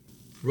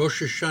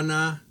Rosh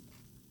Hashanah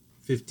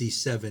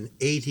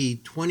 5780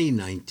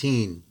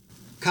 2019.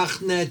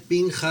 Kachnet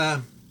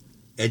bincha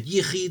et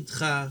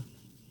yichidcha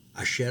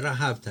asher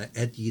ahavta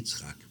et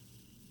Yitzchak.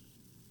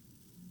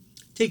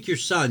 Take your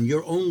son,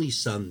 your only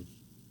son,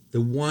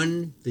 the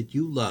one that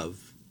you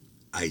love,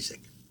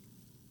 Isaac.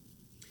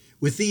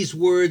 With these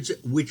words,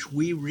 which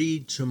we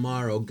read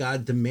tomorrow,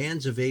 God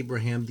demands of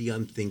Abraham the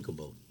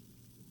unthinkable.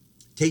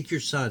 Take your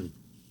son,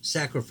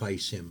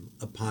 sacrifice him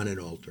upon an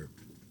altar.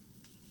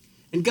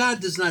 And God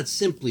does not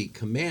simply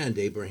command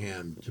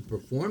Abraham to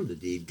perform the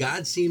deed.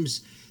 God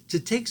seems to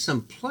take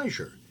some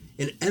pleasure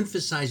in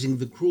emphasizing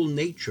the cruel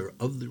nature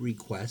of the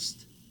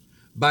request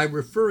by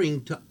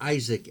referring to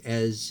Isaac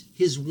as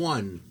his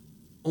one,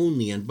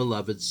 only, and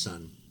beloved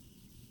son.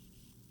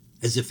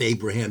 As if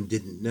Abraham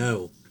didn't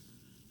know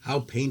how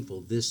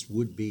painful this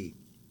would be.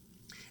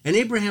 And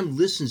Abraham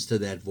listens to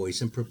that voice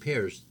and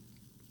prepares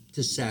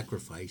to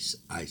sacrifice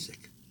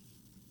Isaac.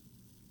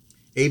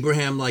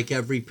 Abraham, like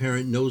every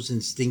parent, knows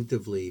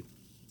instinctively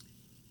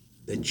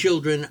that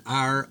children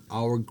are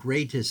our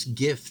greatest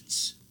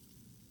gifts.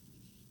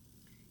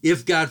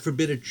 If, God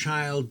forbid, a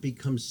child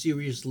becomes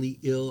seriously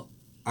ill,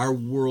 our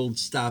world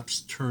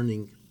stops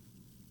turning.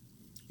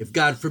 If,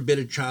 God forbid,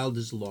 a child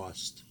is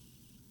lost,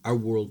 our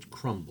world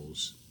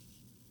crumbles.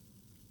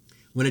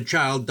 When a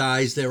child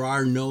dies, there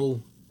are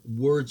no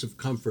words of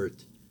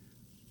comfort,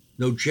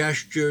 no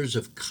gestures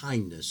of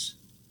kindness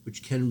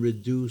which can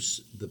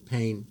reduce the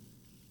pain.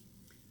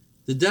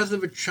 The death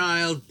of a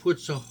child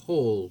puts a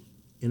hole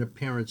in a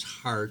parent's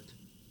heart,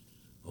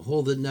 a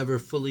hole that never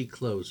fully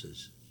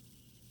closes.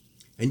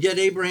 And yet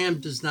Abraham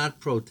does not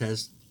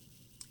protest.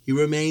 He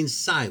remains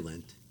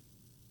silent,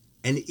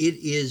 and it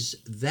is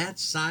that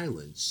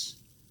silence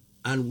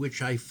on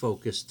which I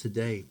focus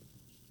today.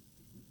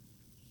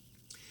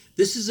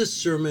 This is a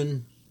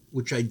sermon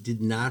which I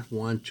did not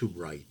want to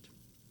write.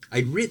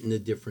 I'd written a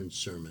different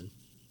sermon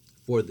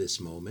for this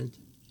moment,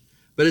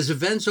 but as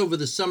events over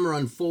the summer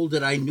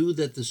unfolded, I knew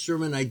that the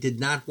sermon I did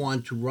not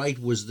want to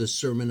write was the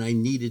sermon I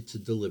needed to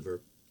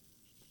deliver.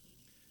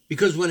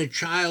 Because when a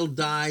child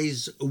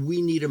dies,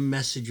 we need a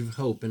message of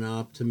hope and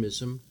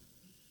optimism.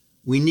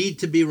 We need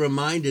to be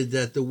reminded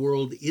that the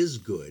world is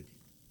good,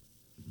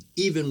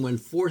 even when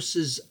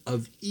forces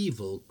of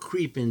evil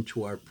creep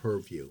into our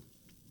purview.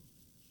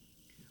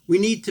 We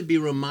need to be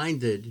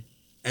reminded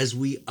as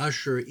we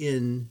usher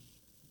in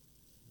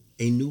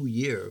a new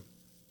year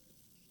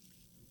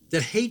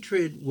that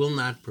hatred will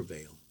not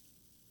prevail,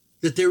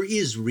 that there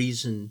is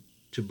reason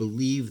to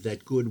believe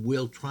that good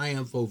will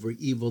triumph over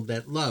evil,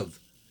 that love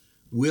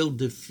will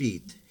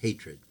defeat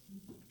hatred.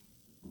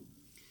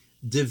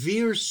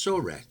 Dvir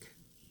Sorek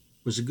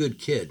was a good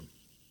kid.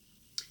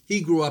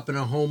 He grew up in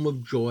a home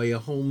of joy, a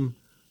home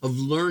of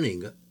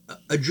learning,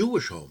 a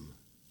Jewish home,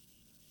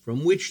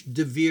 from which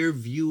Dvir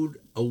viewed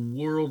a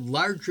world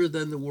larger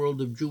than the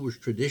world of Jewish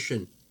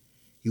tradition.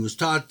 He was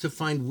taught to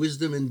find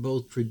wisdom in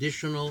both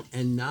traditional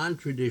and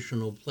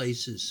non-traditional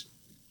places.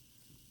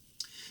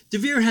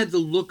 Dvir had the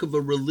look of a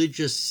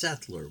religious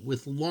settler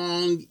with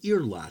long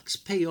earlocks,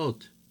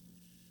 peyot,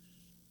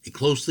 a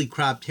closely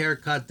cropped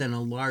haircut, and a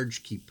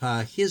large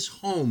kippah. His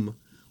home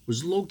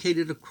was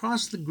located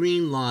across the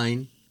Green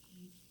Line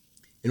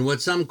in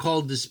what some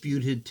call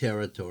disputed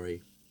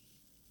territory.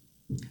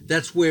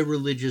 That's where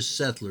religious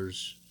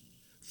settlers,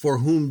 for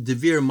whom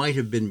Dvir might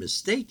have been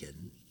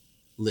mistaken,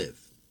 live.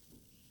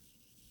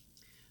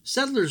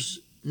 Settlers,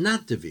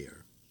 not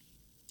Dvir,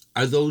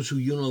 are those who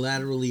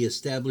unilaterally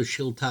establish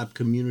hilltop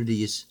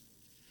communities,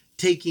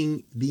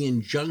 taking the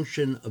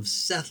injunction of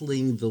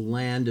settling the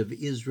land of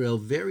Israel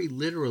very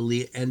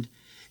literally, and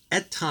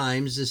at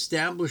times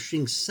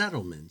establishing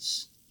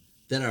settlements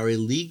that are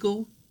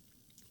illegal,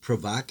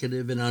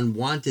 provocative, and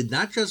unwanted,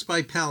 not just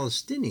by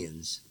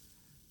Palestinians,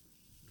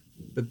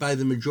 but by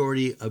the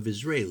majority of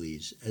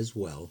Israelis as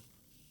well.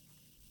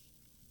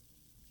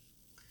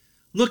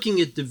 Looking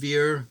at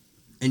Dvir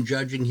and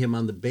judging him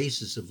on the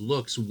basis of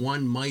looks,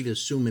 one might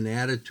assume an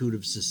attitude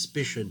of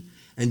suspicion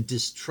and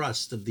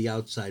distrust of the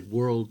outside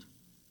world,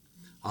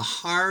 a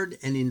hard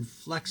and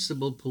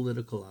inflexible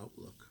political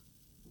outlook.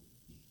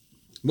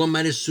 One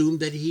might assume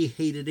that he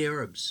hated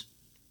Arabs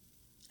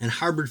and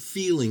harbored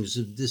feelings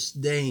of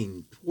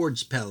disdain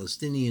towards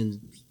Palestinians.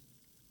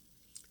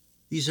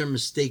 These are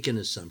mistaken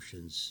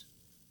assumptions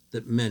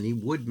that many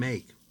would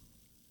make.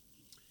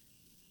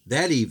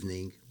 That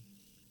evening,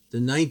 the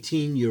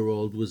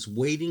 19-year-old was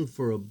waiting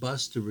for a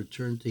bus to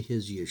return to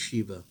his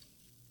yeshiva.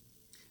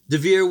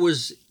 Dvir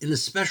was in a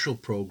special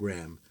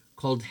program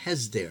called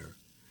Hesder,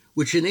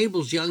 which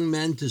enables young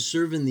men to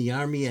serve in the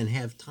army and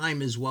have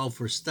time as well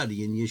for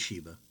study in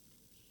yeshiva.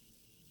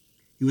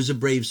 He was a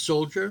brave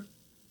soldier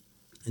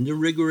and a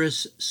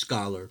rigorous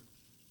scholar.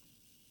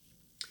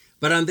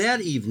 But on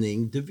that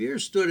evening, Dvir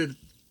stood at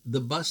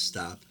the bus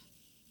stop,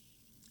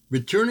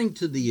 returning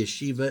to the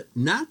yeshiva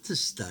not to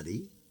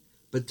study,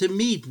 but to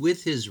meet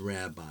with his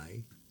rabbi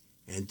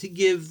and to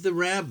give the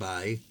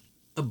rabbi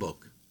a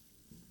book.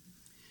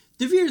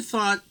 Dvir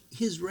thought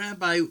his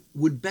rabbi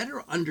would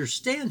better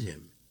understand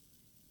him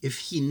if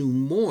he knew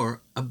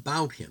more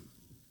about him.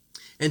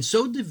 And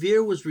so De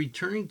Vere was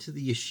returning to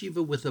the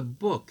yeshiva with a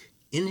book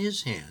in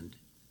his hand,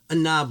 a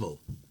novel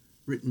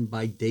written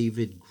by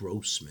David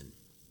Grossman.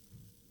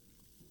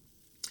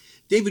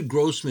 David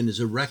Grossman is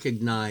a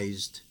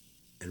recognized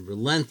and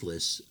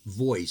relentless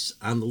voice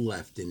on the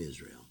left in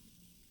Israel.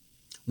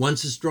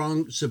 Once a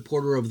strong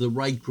supporter of the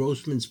right,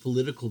 Grossman's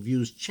political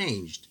views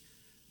changed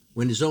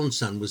when his own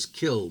son was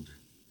killed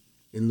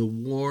in the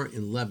war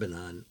in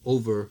Lebanon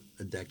over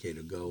a decade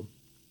ago.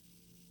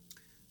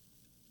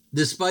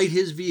 Despite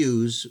his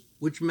views,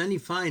 which many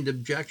find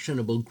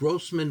objectionable,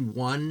 Grossman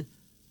won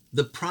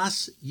the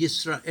Pras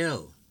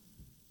Yisrael,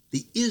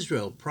 the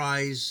Israel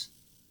Prize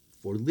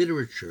for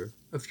Literature,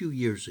 a few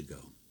years ago,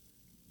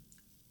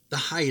 the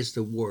highest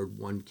award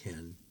one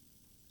can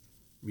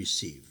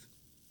receive.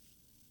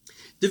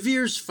 De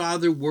Vere's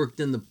father worked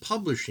in the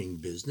publishing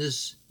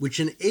business, which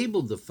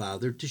enabled the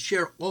father to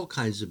share all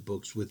kinds of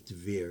books with De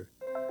Vere.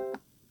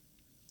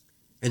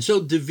 And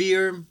so De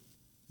Vere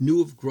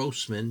knew of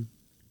Grossman,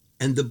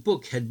 and the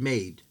book had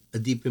made a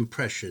deep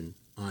impression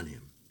on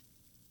him.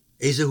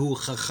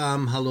 Ezehu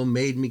Chacham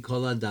Halomed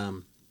Mikol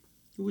Adam,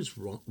 who was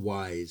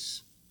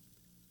wise,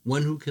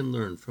 one who can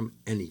learn from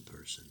any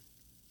person.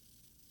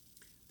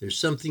 There's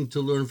something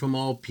to learn from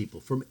all people,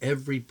 from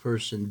every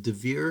person. De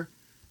Vere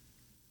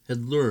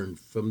had learned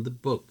from the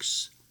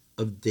books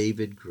of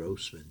David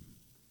Grossman.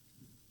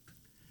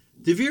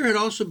 De Vere had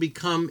also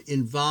become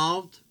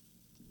involved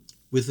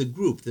with a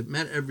group that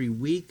met every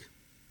week,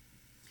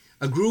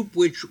 a group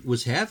which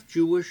was half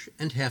Jewish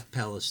and half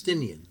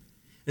Palestinian.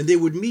 And they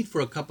would meet for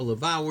a couple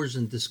of hours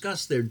and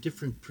discuss their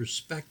different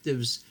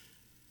perspectives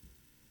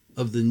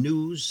of the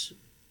news,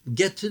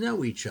 get to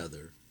know each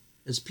other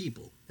as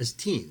people, as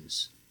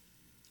teens.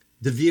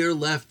 De Vere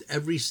left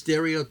every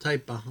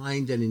stereotype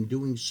behind, and in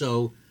doing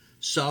so,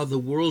 saw the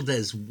world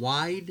as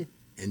wide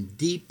and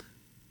deep.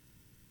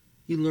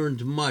 He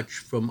learned much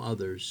from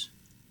others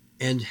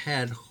and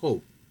had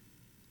hope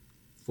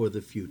for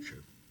the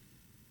future.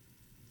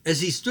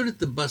 As he stood at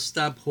the bus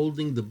stop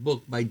holding the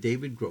book by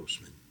David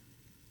Grossman,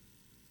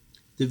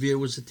 De Vere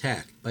was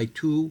attacked by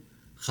two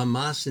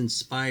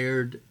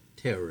Hamas-inspired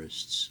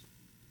terrorists.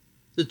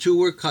 The two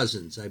were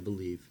cousins, I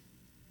believe.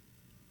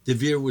 De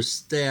Vere was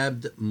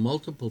stabbed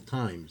multiple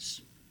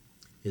times,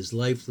 his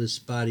lifeless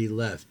body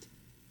left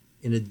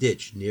in a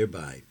ditch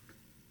nearby.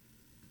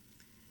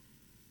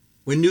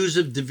 When news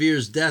of De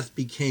Vere's death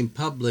became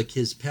public,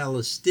 his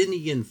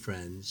Palestinian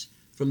friends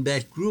from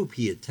that group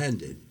he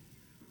attended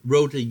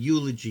wrote a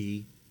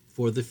eulogy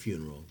for the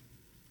funeral.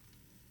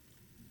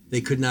 They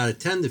could not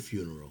attend the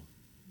funeral,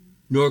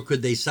 nor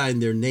could they sign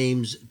their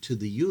names to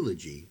the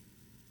eulogy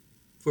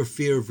for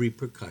fear of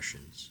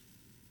repercussions.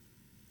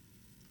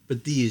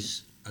 But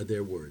these are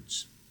their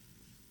words.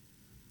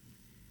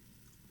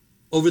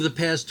 Over the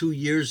past 2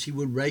 years, he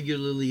would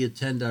regularly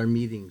attend our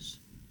meetings,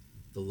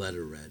 the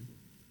letter read.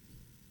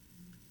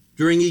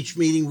 During each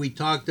meeting, we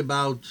talked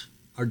about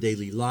our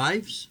daily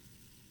lives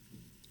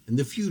and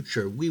the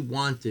future we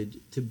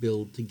wanted to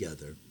build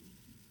together.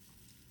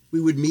 We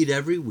would meet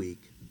every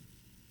week.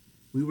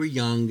 We were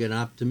young and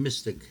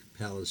optimistic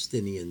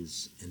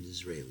Palestinians and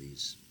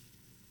Israelis.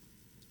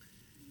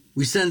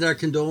 We send our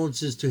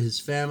condolences to his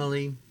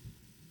family,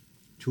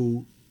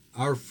 to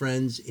our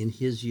friends in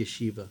his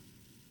yeshiva.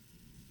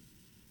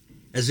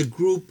 As a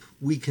group,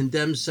 we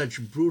condemn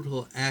such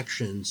brutal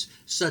actions.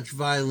 Such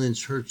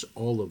violence hurts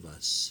all of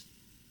us.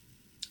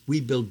 We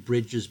build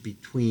bridges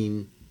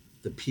between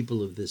the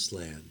people of this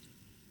land,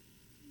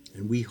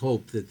 and we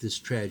hope that this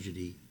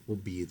tragedy will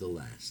be the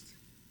last.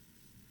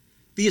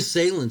 The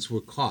assailants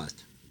were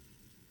caught.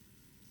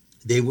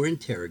 They were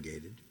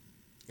interrogated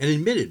and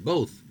admitted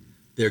both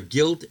their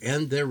guilt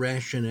and their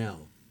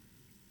rationale.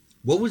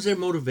 What was their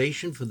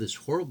motivation for this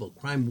horrible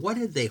crime? What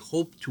had they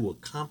hoped to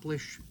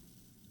accomplish?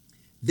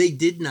 They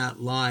did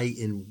not lie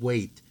in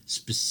wait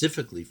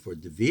specifically for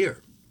De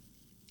Vere.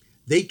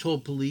 They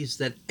told police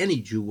that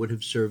any Jew would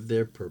have served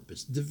their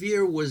purpose. De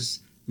Vere was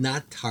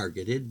not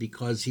targeted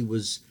because he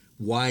was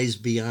wise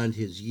beyond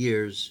his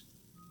years.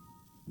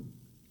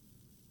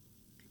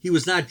 He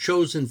was not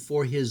chosen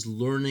for his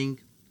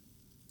learning,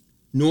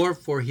 nor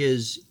for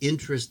his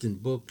interest in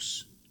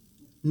books,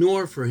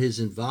 nor for his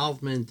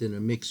involvement in a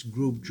mixed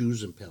group,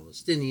 Jews and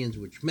Palestinians,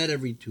 which met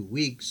every 2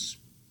 weeks.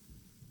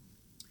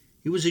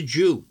 He was a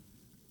Jew.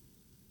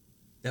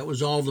 That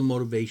was all the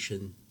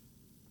motivation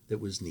that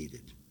was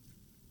needed.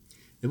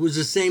 It was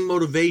the same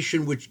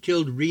motivation which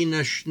killed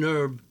Rina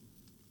Schnurb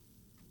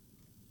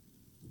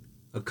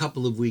a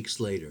couple of weeks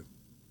later.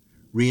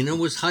 Rina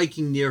was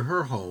hiking near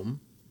her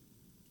home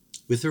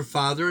with her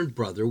father and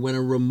brother when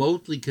a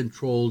remotely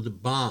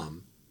controlled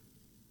bomb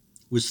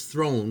was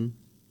thrown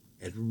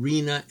at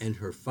Rina and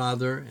her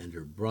father and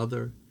her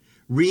brother.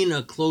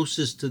 Rina,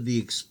 closest to the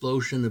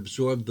explosion,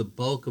 absorbed the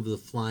bulk of the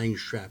flying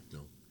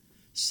shrapnel,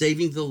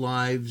 saving the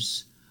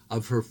lives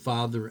of her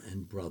father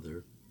and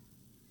brother,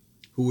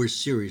 who were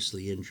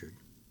seriously injured.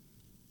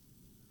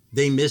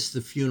 They missed the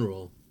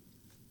funeral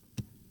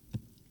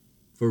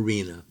for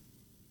Rina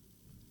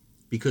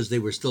because they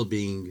were still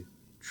being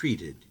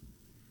treated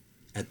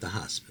at the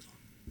hospital.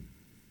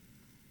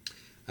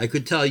 I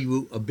could tell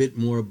you a bit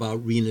more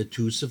about Rena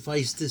too.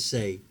 Suffice to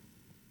say,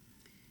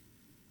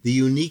 the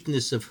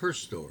uniqueness of her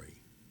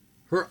story,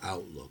 her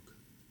outlook,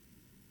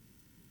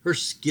 her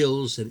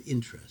skills and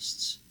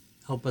interests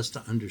help us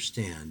to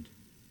understand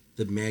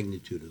the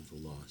magnitude of the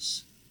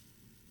loss.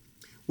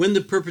 When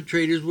the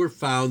perpetrators were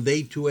found,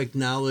 they too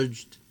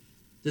acknowledged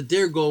that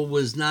their goal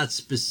was not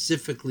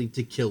specifically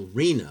to kill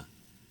Rena.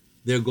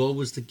 Their goal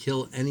was to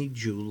kill any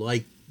Jew,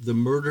 like the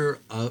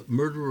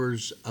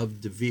murderers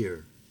of De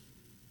Vere.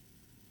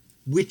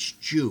 Which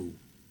Jew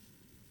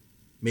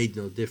made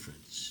no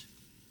difference.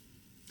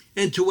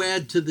 And to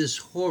add to this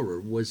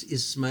horror was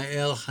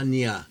Ismail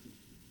Haniyeh,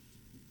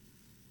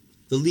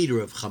 the leader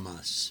of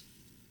Hamas.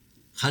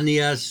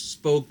 Haniyeh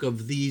spoke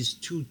of these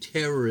two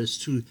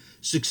terrorists who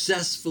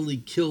successfully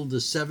killed a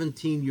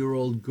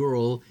 17-year-old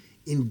girl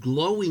in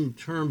glowing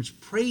terms,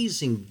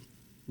 praising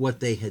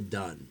what they had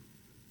done.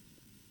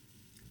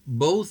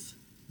 Both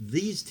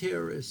these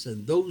terrorists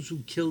and those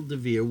who killed De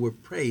Vere were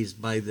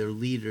praised by their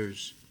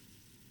leaders.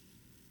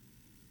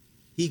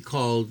 He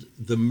called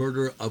the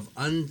murder of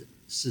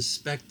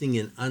unsuspecting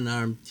and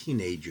unarmed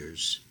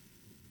teenagers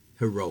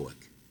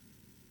heroic.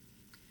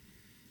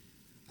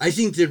 I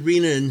think that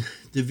Rena and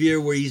De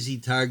Vere were easy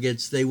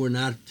targets. They were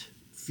not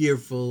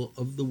fearful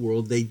of the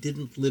world. They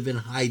didn't live in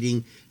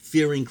hiding,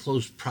 fearing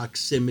close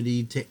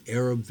proximity to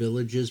Arab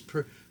villages.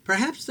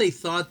 Perhaps they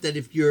thought that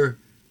if you're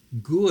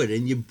good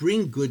and you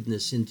bring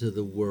goodness into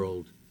the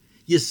world,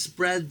 you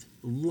spread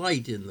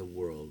light in the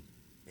world,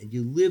 and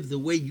you live the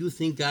way you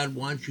think God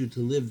wants you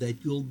to live,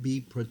 that you'll be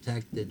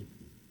protected.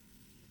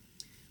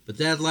 But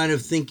that line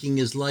of thinking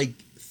is like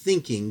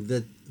thinking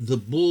that the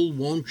bull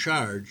won't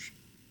charge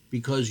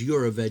because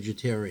you're a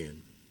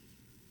vegetarian.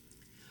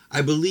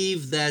 I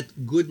believe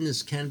that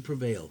goodness can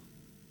prevail,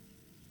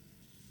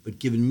 but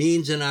given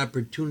means and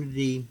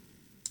opportunity,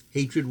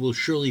 hatred will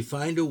surely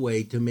find a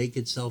way to make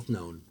itself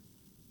known,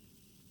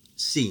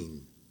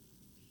 seen,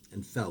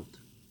 and felt.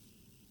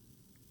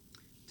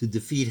 To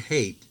defeat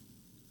hate,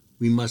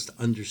 we must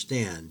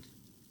understand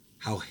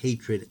how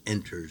hatred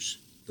enters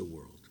the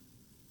world.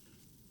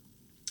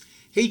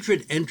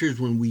 Hatred enters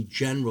when we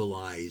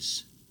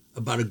generalize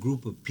about a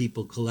group of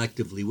people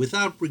collectively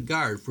without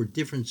regard for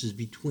differences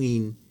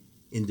between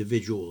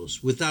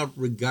individuals, without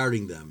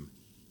regarding them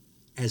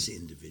as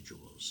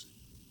individuals.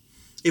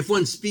 If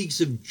one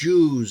speaks of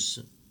Jews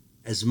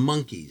as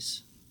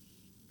monkeys,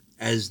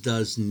 as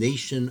does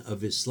Nation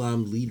of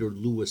Islam leader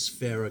Louis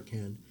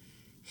Farrakhan,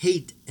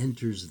 hate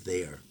enters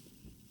there.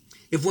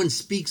 If one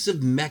speaks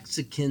of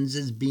Mexicans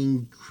as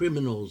being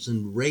criminals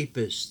and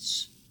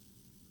rapists,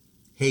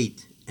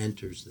 hate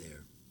enters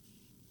there.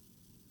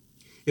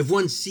 If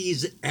one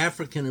sees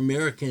African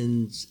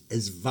Americans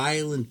as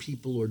violent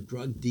people or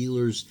drug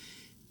dealers,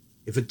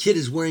 if a kid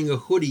is wearing a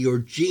hoodie or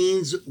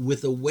jeans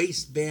with a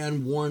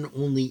waistband worn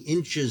only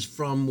inches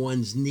from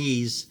one's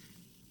knees,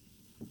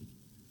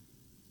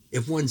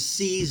 if one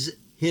sees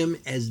him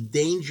as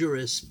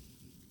dangerous,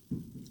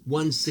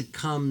 one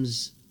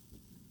succumbs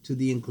to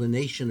the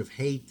inclination of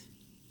hate.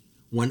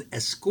 One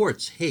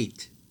escorts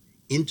hate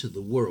into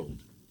the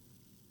world.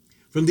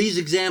 From these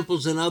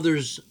examples and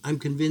others, I'm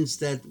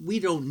convinced that we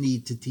don't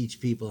need to teach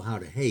people how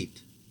to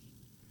hate.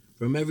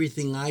 From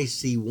everything I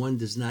see, one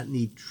does not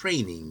need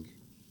training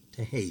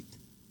to hate.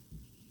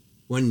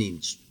 One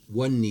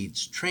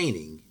needs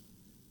training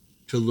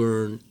to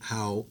learn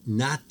how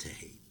not to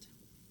hate.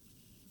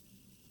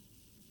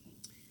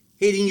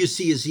 Hating, you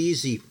see, is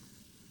easy.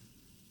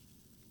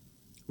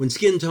 When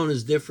skin tone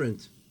is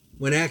different,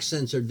 when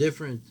accents are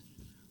different,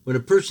 when a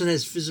person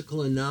has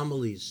physical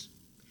anomalies,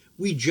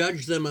 we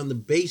judge them on the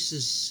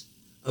basis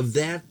of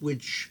that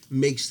which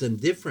makes them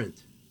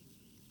different.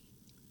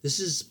 This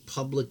is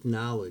public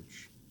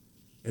knowledge,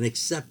 an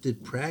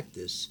accepted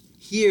practice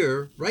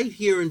here, right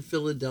here in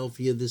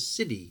Philadelphia, the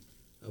city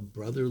of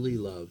brotherly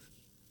love.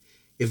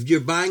 If you're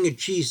buying a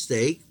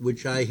cheesesteak,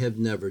 which I have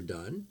never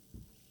done,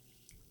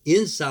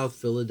 in South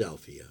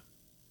Philadelphia,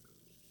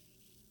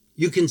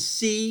 you can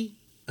see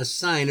a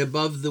sign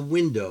above the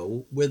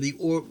window where the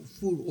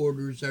food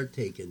orders are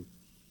taken.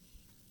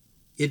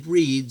 It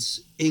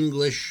reads,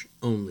 English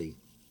only.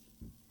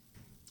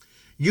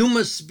 You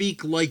must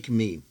speak like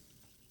me.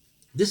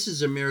 This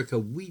is America.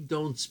 We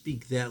don't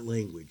speak that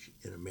language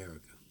in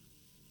America.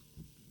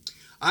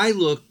 I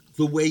look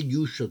the way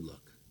you should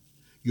look.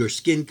 Your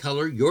skin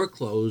color, your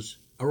clothes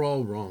are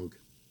all wrong.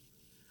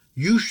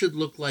 You should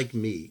look like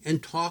me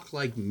and talk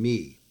like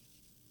me.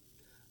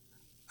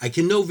 I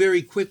can know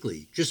very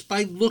quickly, just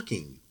by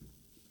looking,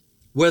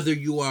 whether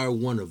you are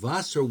one of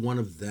us or one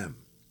of them.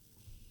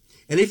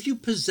 And if you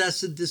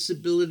possess a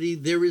disability,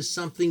 there is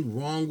something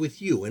wrong with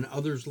you and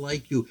others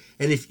like you.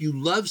 And if you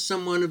love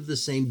someone of the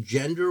same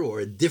gender or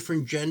a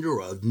different gender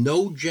or of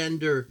no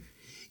gender,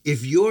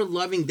 if your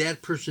loving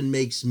that person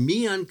makes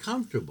me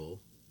uncomfortable,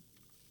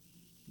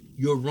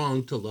 you're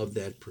wrong to love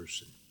that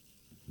person.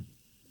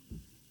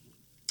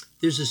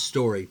 There's a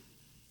story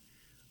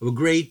of a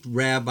great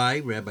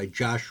rabbi, Rabbi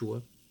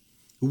Joshua,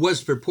 who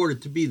was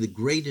purported to be the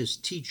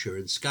greatest teacher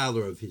and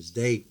scholar of his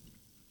day.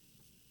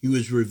 He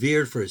was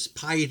revered for his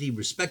piety,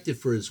 respected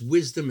for his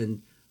wisdom,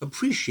 and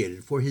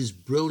appreciated for his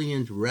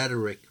brilliant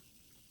rhetoric.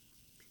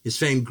 His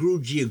fame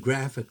grew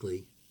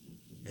geographically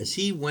as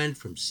he went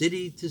from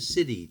city to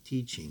city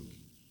teaching,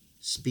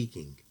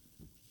 speaking.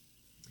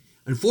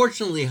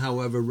 Unfortunately,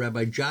 however,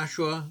 Rabbi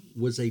Joshua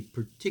was a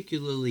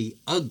particularly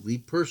ugly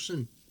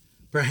person.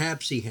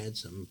 Perhaps he had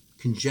some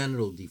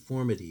congenital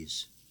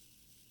deformities.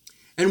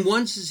 And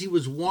once, as he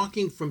was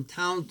walking from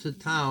town to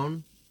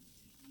town,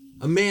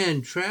 a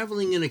man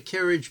traveling in a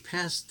carriage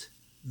passed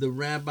the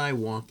rabbi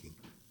walking.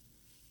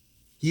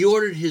 He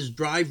ordered his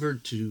driver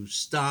to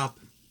stop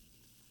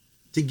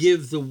to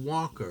give the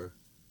walker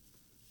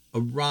a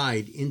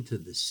ride into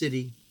the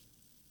city.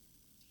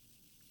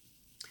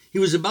 He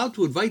was about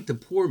to invite the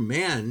poor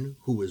man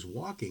who was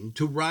walking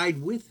to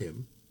ride with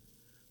him,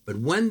 but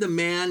when the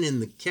man in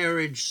the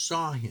carriage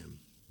saw him,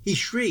 he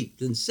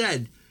shrieked and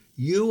said,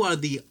 "You are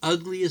the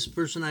ugliest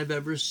person I've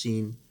ever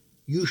seen.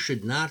 You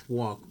should not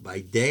walk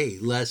by day,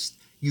 lest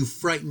you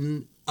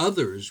frighten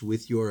others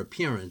with your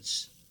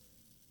appearance."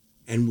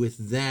 And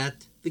with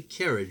that, the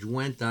carriage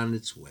went on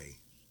its way.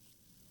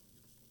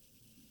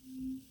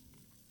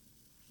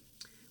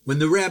 When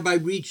the rabbi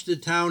reached the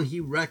town, he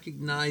was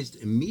recognized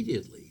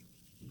immediately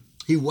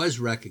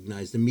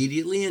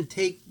and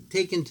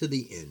taken to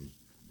the inn.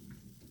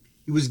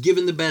 He was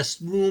given the best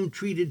room,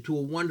 treated to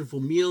a wonderful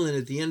meal, and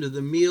at the end of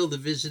the meal, the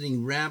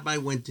visiting rabbi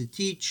went to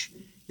teach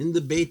in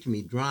the Beit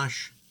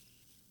Midrash.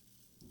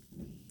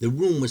 The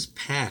room was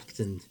packed,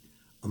 and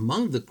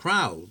among the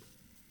crowd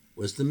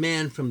was the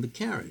man from the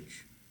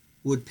carriage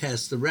who had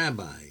passed the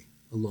rabbi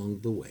along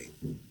the way.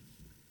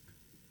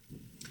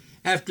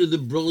 After the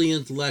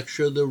brilliant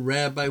lecture, the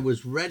rabbi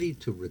was ready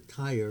to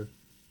retire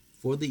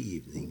for the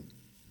evening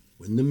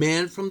when the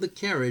man from the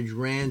carriage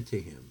ran to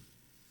him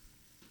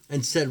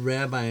and said,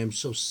 "Rabbi, I'm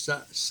so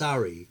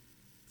sorry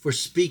for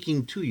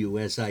speaking to you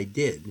as I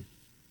did.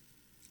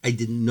 I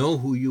didn't know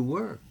who you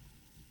were.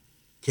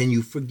 Can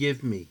you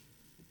forgive me?"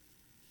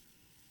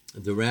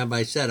 The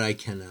rabbi said, "I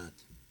cannot.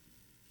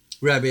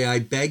 Rabbi, I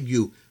beg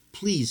you,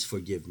 please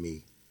forgive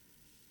me."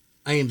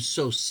 "I am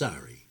so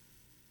sorry,"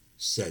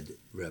 said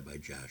Rabbi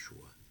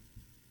Joshua,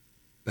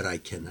 "but I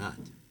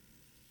cannot."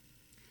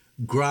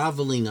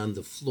 Groveling on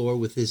the floor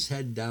with his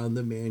head down,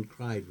 the man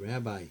cried,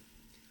 "Rabbi,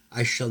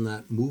 I shall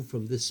not move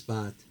from this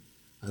spot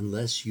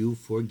unless you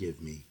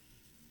forgive me."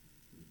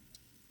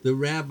 The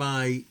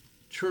rabbi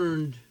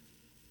turned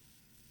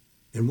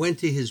and went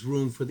to his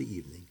room for the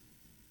evening.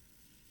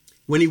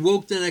 When he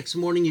woke the next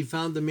morning, he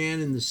found the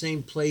man in the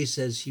same place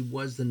as he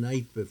was the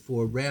night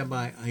before.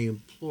 "Rabbi, I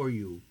implore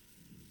you,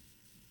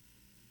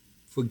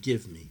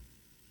 forgive me."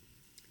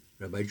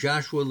 Rabbi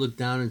Joshua looked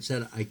down and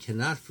said, "I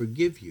cannot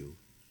forgive you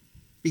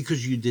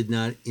because you did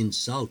not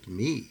insult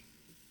me.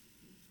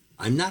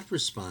 I'm not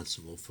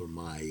responsible for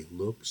my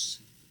looks.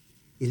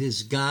 It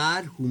is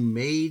God who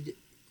made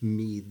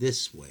me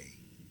this way.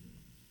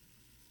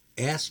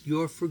 Ask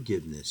your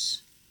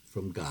forgiveness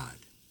from God."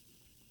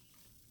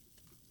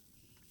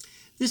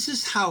 This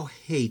is how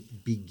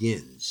hate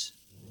begins.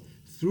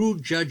 Through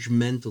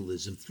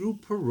judgmentalism, through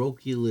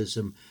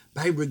parochialism,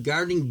 by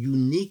regarding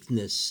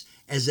uniqueness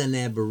as an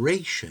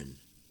aberration,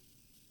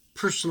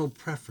 personal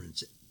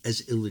preference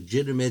as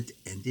illegitimate,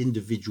 and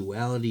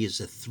individuality as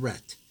a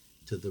threat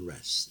to the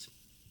rest.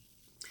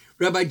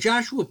 Rabbi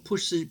Joshua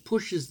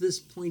pushes this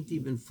point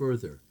even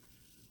further.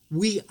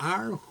 We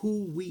are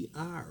who we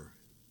are,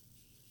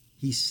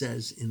 he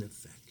says in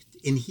effect.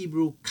 In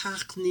Hebrew,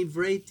 kach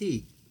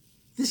nivreti.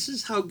 This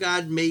is how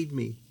God made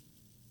me.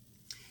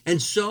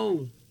 And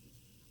so,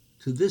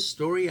 to this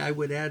story, I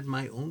would add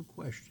my own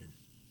question.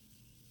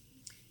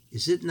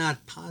 Is it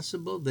not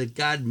possible that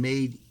God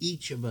made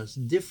each of us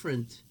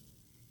different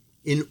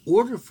in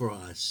order for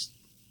us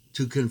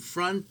to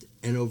confront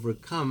and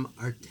overcome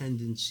our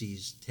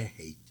tendencies to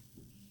hate?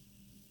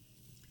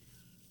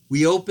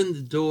 We open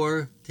the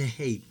door to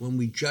hate when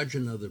we judge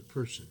another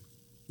person,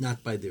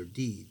 not by their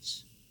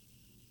deeds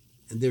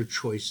and their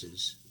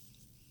choices,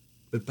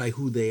 but by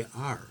who they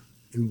are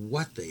and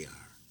what they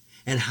are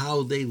and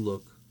how they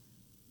look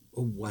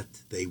or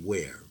what they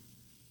wear.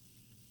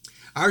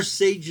 Our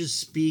sages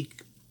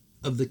speak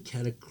of the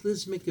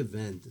cataclysmic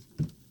event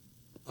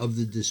of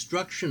the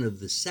destruction of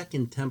the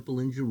Second Temple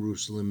in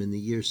Jerusalem in the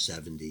year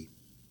 70.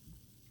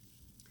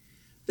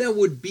 That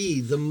would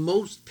be the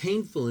most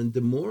painful and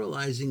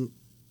demoralizing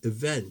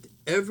event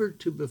ever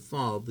to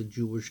befall the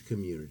Jewish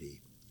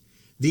community.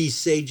 These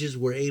sages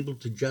were able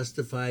to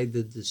justify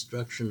the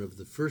destruction of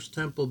the First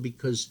Temple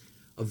because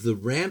of the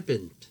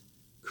rampant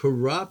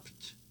corruption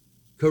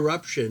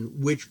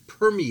which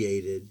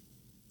permeated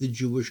the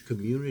Jewish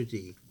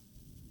community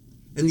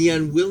and the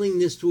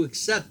unwillingness to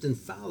accept and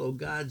follow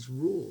God's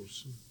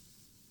rules.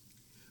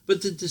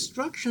 But the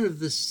destruction of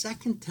the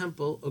Second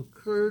Temple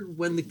occurred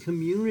when the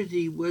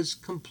community was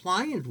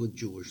compliant with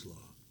Jewish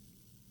law,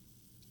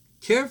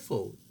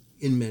 careful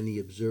in many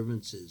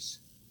observances,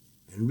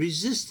 and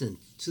resistant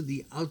to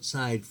the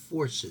outside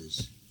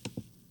forces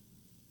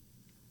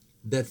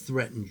that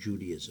threatened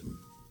Judaism.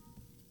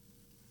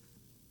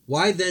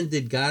 Why then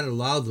did God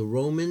allow the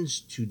Romans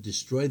to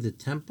destroy the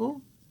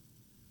temple?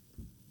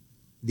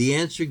 The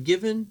answer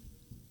given,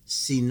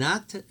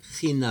 sinat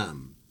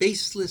chinam,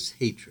 baseless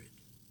hatred.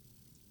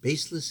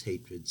 Baseless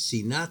hatred,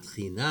 sinat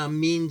chinam,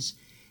 means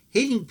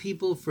hating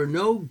people for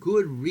no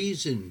good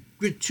reason,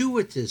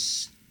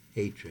 gratuitous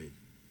hatred.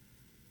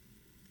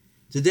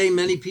 Today,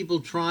 many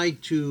people try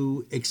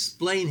to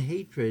explain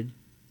hatred,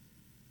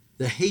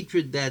 the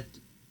hatred that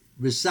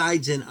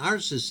resides in our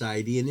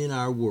society and in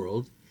our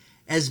world,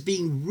 as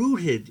being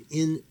rooted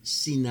in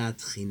sinat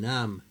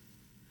chinam.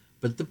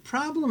 But the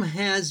problem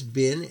has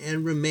been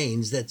and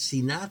remains that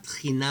sinat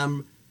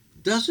chinam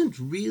doesn't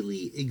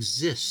really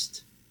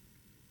exist.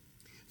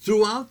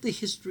 Throughout the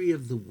history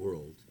of the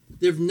world,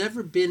 there have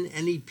never been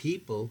any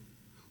people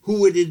who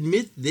would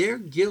admit their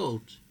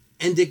guilt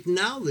and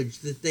acknowledge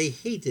that they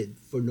hated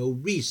for no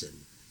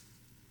reason.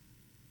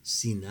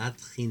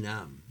 Sinat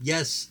chinam.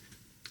 Yes,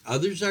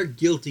 others are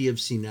guilty of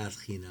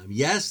sinat chinam.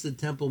 Yes, the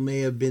temple may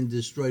have been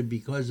destroyed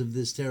because of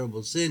this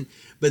terrible sin,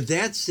 but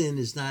that sin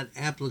is not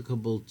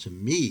applicable to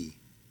me.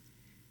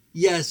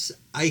 Yes,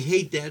 I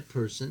hate that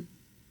person,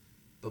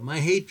 but my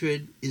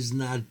hatred is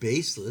not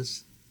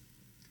baseless.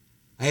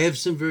 I have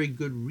some very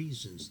good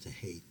reasons to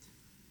hate.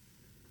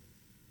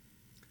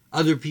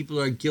 Other people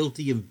are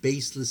guilty of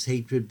baseless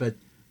hatred, but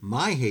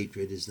my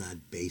hatred is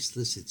not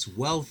baseless. It's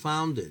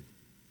well-founded.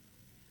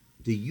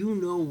 Do you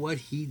know what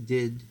he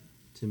did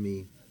to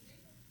me?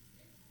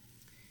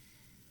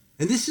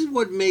 And this is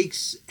what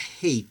makes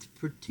hate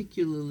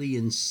particularly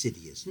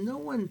insidious. No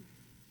one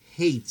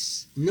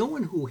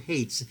who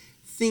hates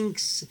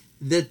thinks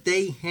that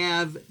they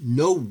have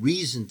no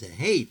reason to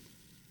hate.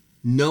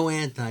 No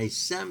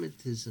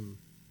anti-Semitism,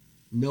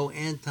 no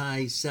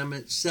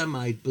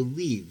anti-Semite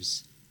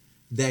believes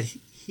that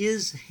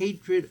his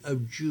hatred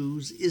of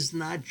Jews is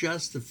not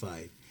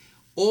justified.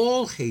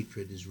 All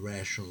hatred is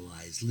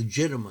rationalized,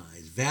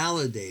 legitimized,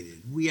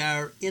 validated. We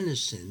are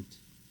innocent.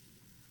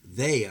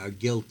 They are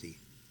guilty.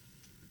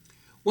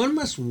 One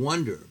must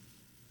wonder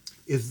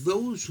if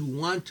those who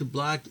want to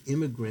block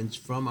immigrants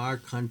from our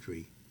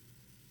country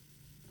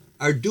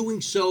are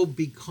doing so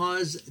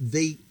because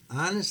they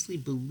honestly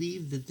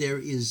believe that there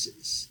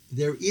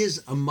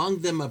is among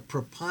them a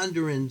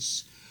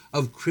preponderance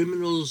of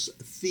criminals,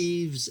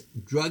 thieves,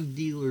 drug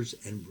dealers,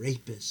 and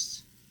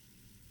rapists.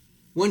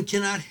 One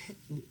cannot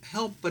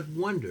help but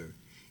wonder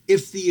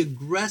if the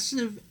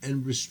aggressive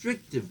and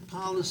restrictive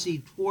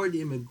policy toward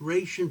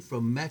immigration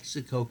from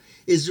Mexico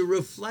is a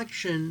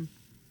reflection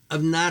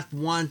of not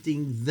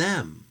wanting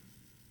them,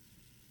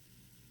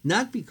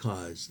 not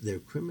because they're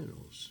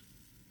criminals,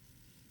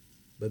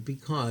 but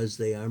because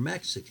they are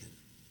Mexican.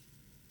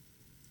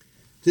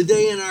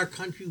 Today in our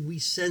country, we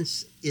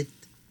sense it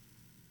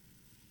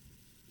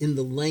in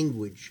the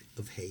language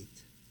of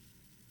hate,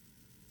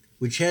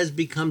 which has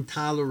become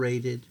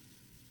tolerated,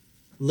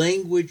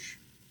 language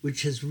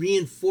which has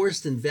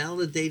reinforced and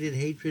validated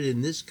hatred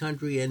in this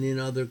country and in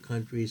other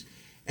countries,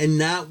 and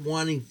not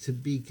wanting to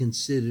be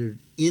considered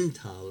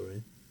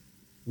intolerant.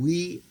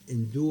 We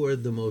endure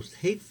the most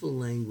hateful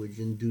language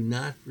and do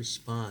not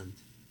respond.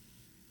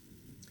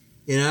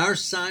 In our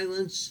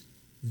silence,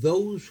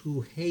 those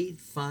who hate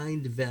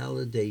find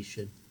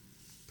validation,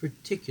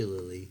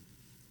 particularly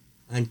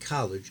on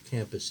college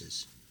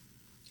campuses.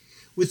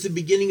 With the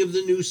beginning of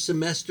the new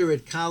semester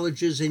at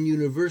colleges and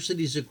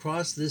universities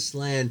across this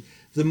land,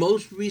 the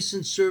most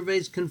recent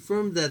surveys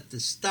confirm that the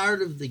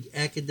start of the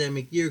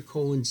academic year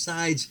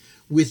coincides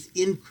with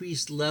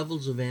increased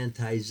levels of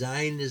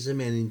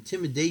anti-Zionism and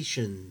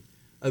intimidation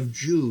of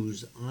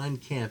Jews on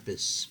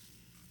campus.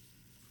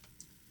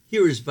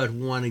 Here is but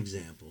one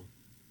example.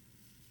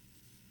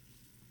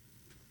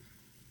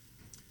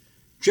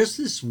 Just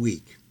this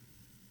week,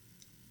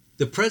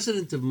 the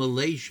president of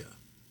Malaysia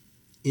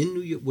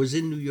was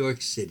in New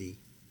York City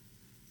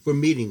for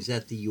meetings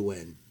at the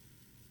UN.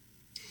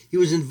 He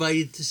was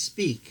invited to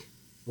speak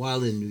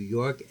while in New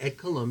York at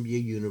Columbia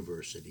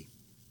University.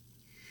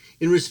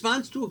 In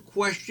response to a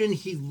question,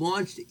 he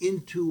launched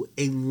into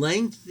a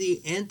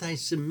lengthy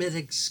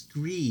anti-Semitic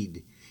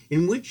screed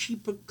in which he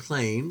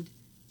proclaimed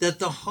that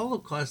the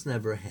Holocaust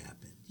never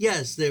happened.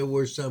 Yes, there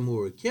were some who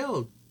were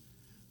killed,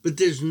 but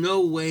there's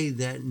no way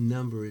that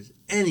number is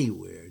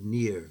anywhere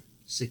near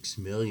 6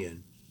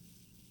 million.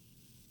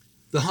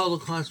 The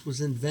Holocaust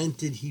was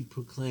invented, he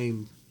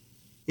proclaimed,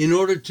 in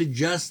order to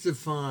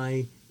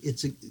justify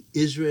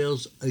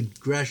Israel's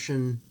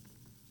aggression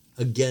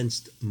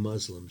against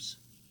Muslims.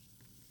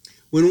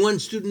 When one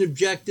student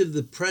objected,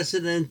 the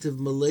president of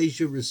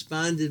Malaysia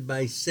responded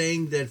by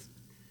saying that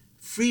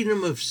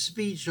freedom of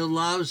speech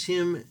allows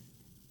him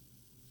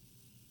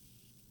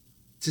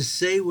to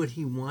say what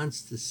he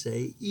wants to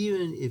say,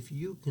 even if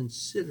you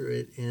consider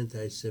it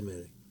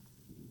anti-Semitic.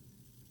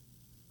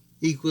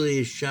 Equally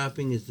as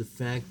shocking is the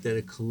fact that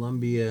at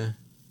Columbia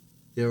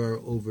there are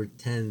over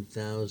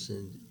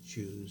 10,000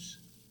 Jews.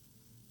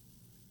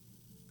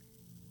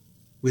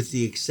 With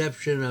the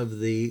exception of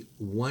the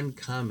one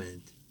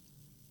comment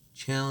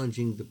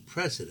challenging the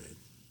president,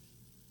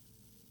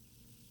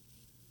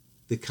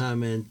 the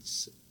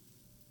comments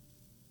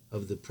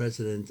of the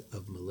president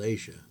of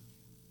Malaysia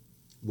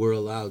were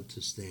allowed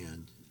to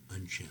stand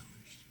unchallenged.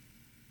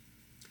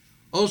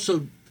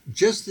 Also,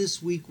 just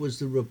this week was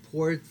the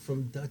report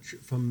from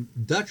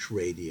Dutch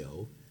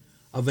radio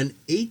of an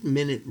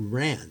 8-minute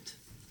rant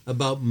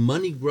about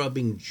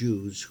money-grubbing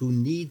Jews who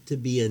need to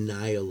be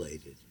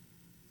annihilated.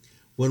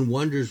 One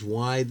wonders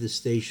why the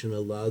station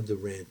allowed the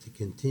rant to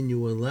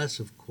continue unless,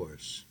 of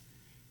course,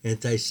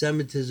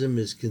 anti-Semitism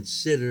is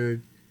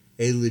considered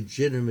a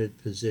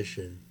legitimate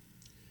position.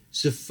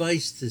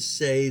 Suffice to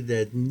say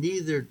that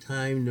neither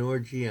time nor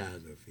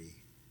geography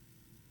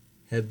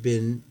have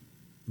been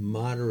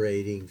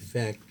moderating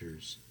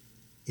factors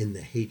in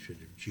the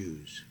hatred of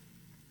Jews.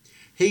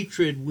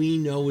 Hatred, we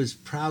know, is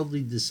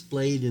proudly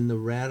displayed in the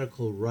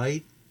radical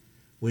right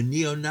when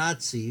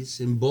neo-Nazis,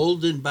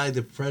 emboldened by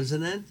the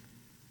president,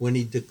 when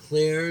he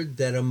declared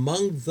that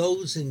among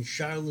those in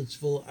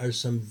Charlottesville are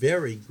some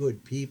very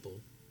good people.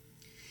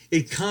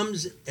 It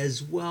comes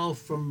as well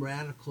from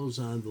radicals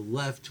on the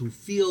left who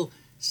feel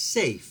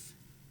safe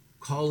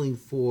calling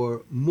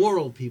for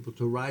moral people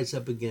to rise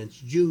up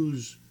against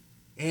Jews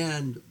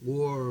and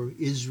or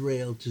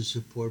Israel to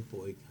support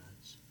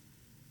boycotts,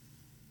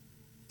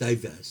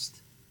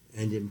 divest,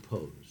 and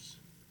impose.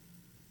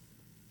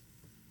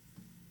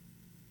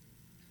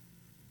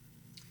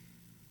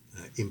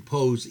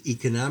 Impose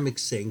economic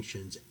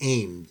sanctions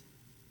aimed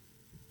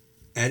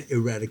at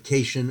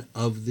eradication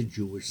of the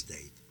Jewish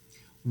state.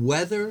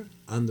 Whether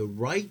on the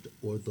right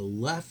or the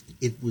left,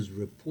 it was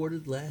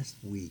reported last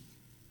week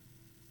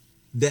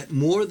that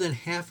more than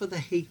half of the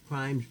hate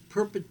crimes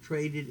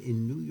perpetrated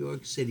in New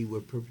York City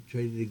were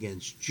perpetrated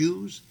against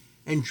Jews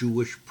and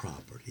Jewish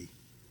property.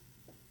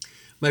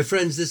 My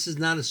friends, this is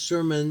not a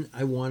sermon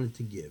I wanted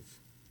to give.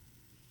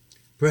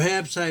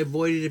 Perhaps I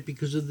avoided it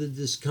because of the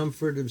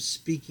discomfort of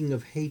speaking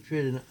of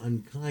hatred and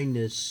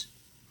unkindness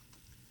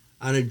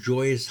on a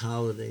joyous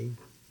holiday.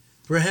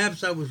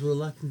 Perhaps I was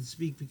reluctant to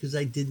speak because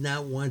I did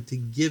not want to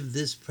give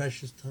this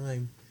precious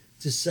time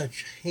to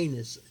such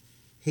heinous,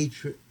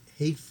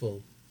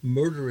 hateful,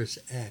 murderous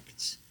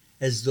acts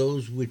as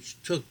those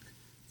which took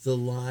the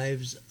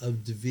lives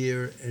of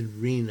Devere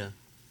and Rena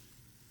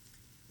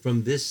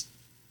from this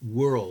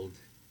world,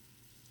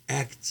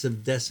 acts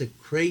of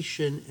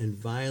desecration and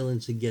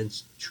violence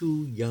against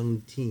 2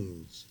 young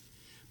teens.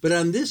 But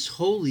on this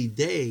holy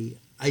day,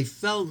 I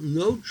felt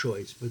no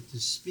choice but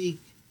to speak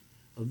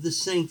of the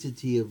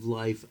sanctity of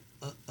life,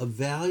 a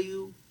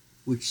value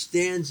which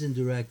stands in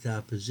direct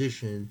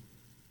opposition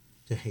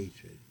to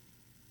hatred.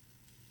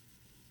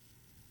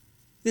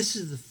 This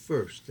is the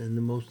first and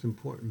the most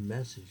important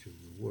message of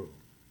the world.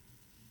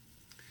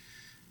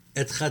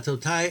 Et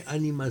chatotai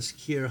ani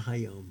maskir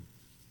hayom.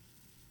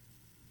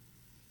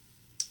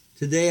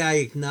 Today I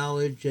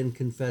acknowledge and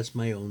confess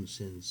my own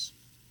sins.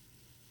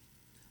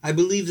 I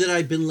believe that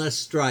I've been less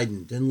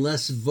strident and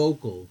less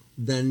vocal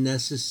than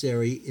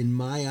necessary in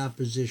my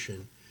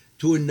opposition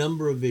to a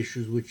number of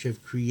issues which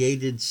have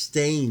created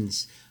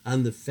stains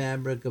on the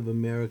fabric of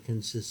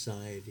American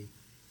society.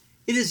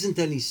 It isn't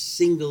any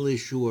single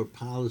issue or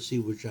policy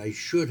which I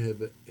should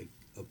have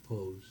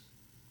opposed.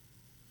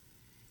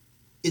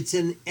 It's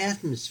an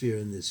atmosphere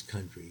in this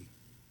country,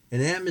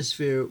 an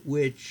atmosphere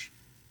which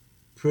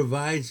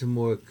provides a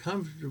more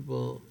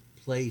comfortable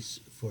place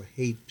for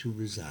hate to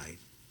reside.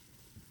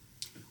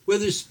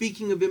 Whether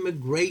speaking of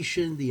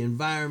immigration, the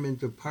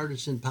environment, or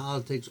partisan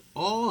politics,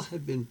 all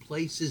have been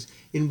places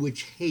in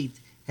which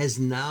hate has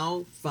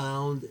now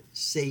found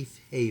safe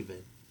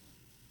haven.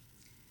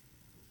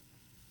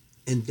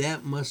 And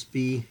that must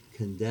be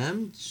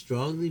condemned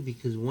strongly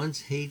because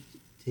once hate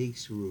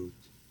takes root,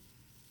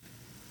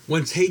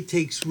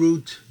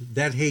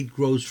 that hate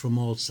grows from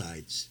all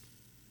sides.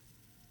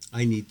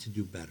 I need to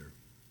do better.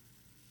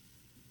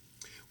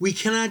 We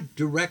cannot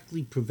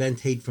directly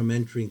prevent hate from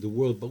entering the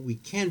world, but we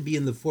can be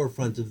in the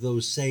forefront of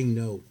those saying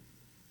no.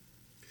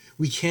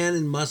 We can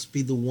and must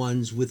be the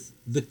ones with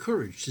the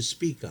courage to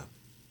speak up.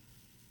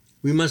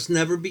 We must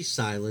never be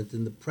silent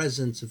in the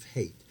presence of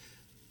hate,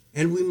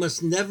 and we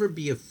must never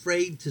be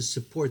afraid to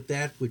support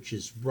that which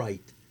is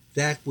right,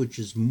 that which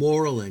is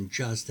moral and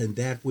just, and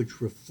that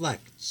which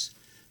reflects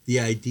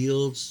the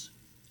ideals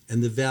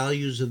and the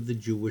values of the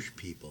Jewish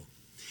people.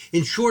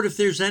 In short, if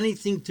there's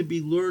anything to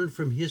be learned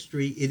from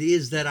history, it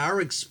is that our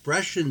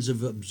expressions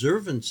of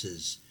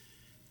observances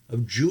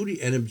of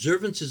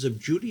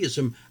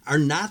Judaism are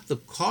not the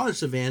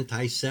cause of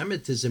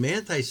anti-Semitism.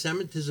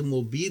 Anti-Semitism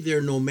will be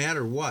there no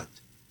matter what.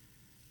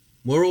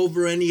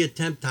 Moreover, any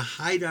attempt to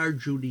hide our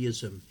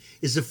Judaism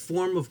is a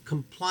form of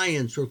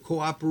compliance or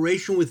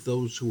cooperation with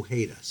those who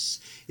hate us.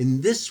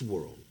 In this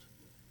world,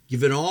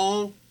 given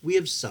all we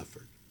have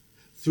suffered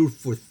through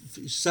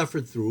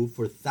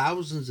for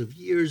thousands of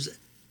years,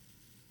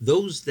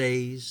 those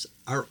days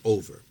are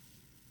over.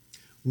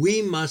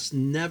 We must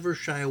never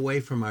shy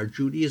away from our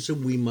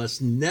Judaism. We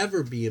must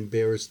never be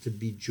embarrassed to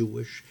be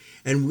Jewish,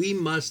 and we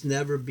must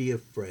never be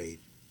afraid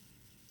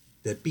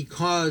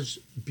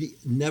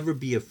never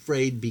be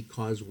afraid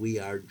because we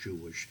are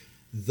Jewish.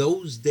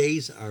 Those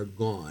days are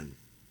gone.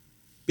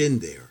 Been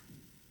there,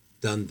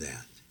 done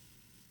that.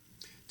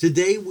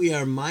 Today we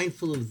are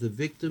mindful of the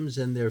victims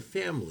and their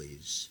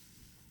families,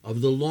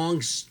 of the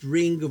long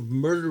string of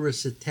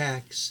murderous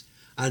attacks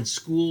on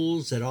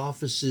schools, at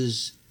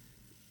offices,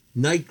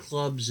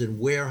 nightclubs, and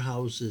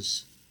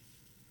warehouses.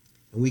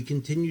 And we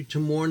continue to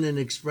mourn and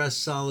express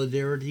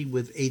solidarity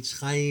with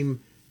Eitz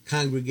Chaim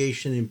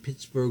congregation in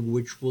Pittsburgh,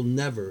 which will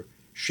never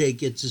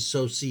shake its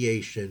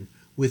association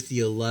with the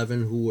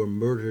 11 who were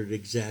murdered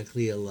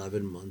exactly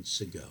 11 months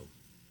ago.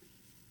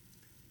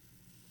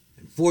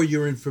 And for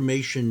your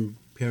information,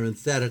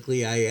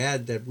 parenthetically, I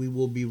add that we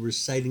will be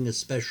reciting a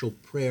special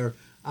prayer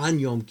on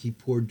Yom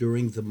Kippur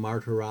during the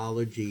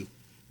Martyrology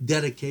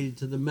dedicated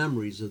to the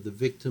memories of the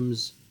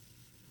victims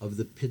of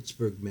the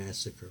Pittsburgh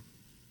massacre.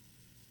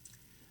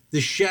 The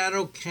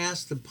shadow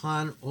cast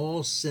upon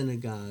all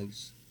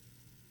synagogues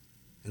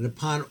and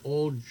upon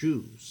all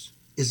Jews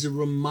is a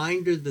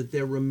reminder that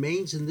there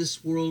remains in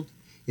this world,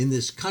 in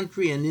this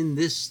country, and in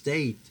this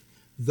state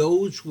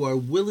those who are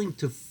willing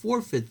to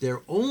forfeit their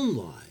own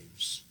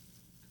lives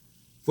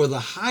for the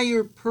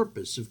higher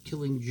purpose of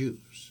killing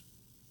Jews.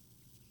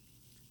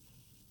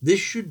 This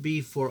should be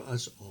for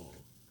us all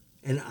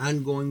an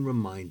ongoing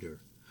reminder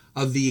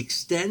of the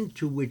extent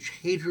to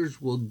which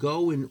haters will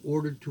go in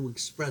order to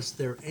express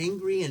their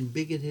angry and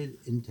bigoted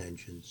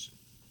intentions.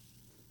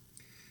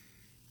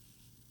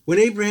 When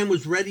Abraham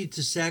was ready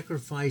to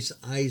sacrifice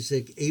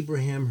Isaac,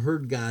 Abraham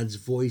heard God's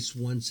voice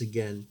once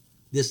again.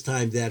 This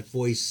time that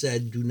voice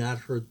said, "Do not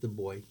hurt the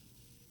boy.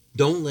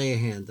 Don't lay a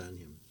hand on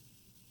him."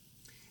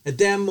 At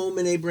that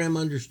moment, Abraham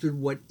understood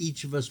what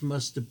each of us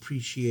must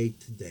appreciate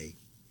today.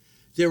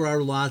 There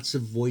are lots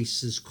of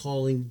voices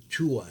calling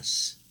to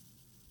us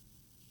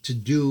to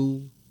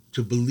do,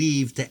 to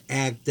believe, to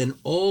act, and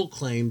all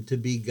claim to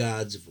be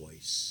God's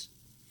voice.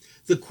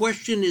 The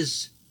question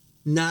is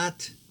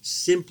not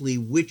simply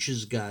which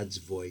is God's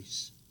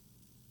voice.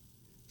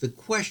 The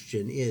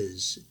question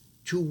is,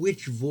 to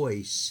which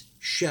voice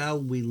shall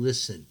we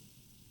listen?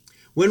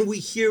 When we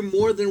hear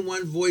more than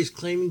one voice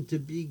claiming to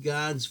be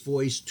God's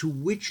voice, to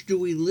which do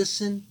we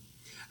listen?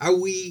 Are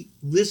we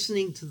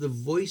listening to the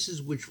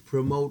voices which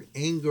promote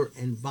anger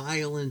and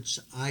violence?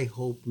 I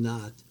hope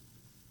not.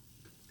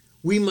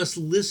 We must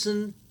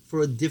listen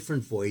for a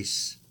different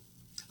voice,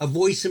 a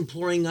voice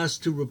imploring us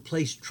to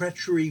replace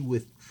treachery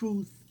with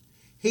truth,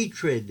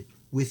 hatred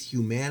with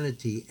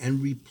humanity,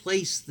 and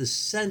replace the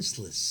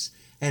senseless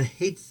and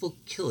hateful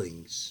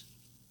killings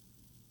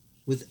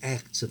with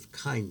acts of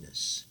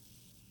kindness.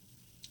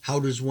 How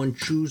does one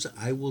choose?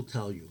 I will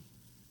tell you.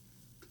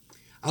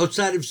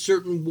 Outside of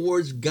certain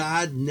wars,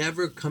 God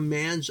never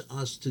commands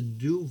us to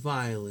do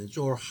violence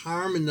or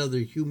harm another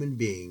human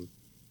being.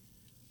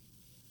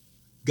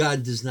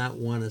 God does not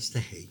want us to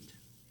hate.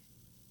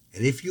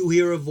 And if you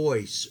hear a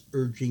voice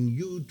urging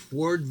you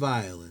toward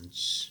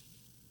violence,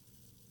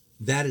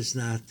 that is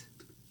not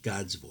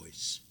God's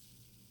voice.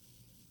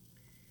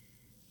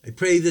 I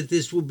pray that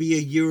this will be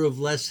a year of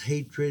less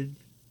hatred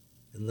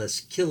and less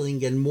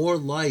killing and more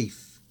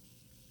life,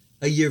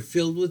 a year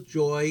filled with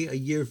joy, a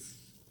year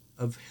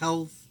of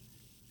health,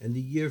 and a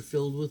year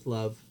filled with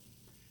love.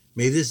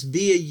 May this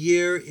be a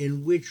year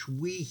in which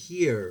we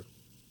hear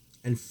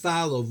and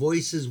follow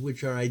voices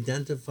which are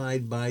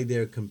identified by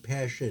their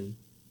compassion,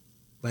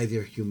 by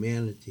their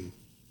humanity.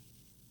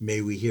 May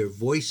we hear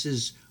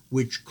voices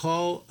which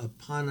call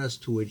upon us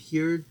to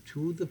adhere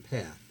to the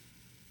path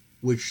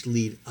which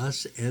lead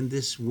us and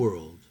this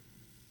world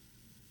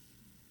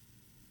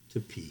to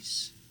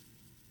peace.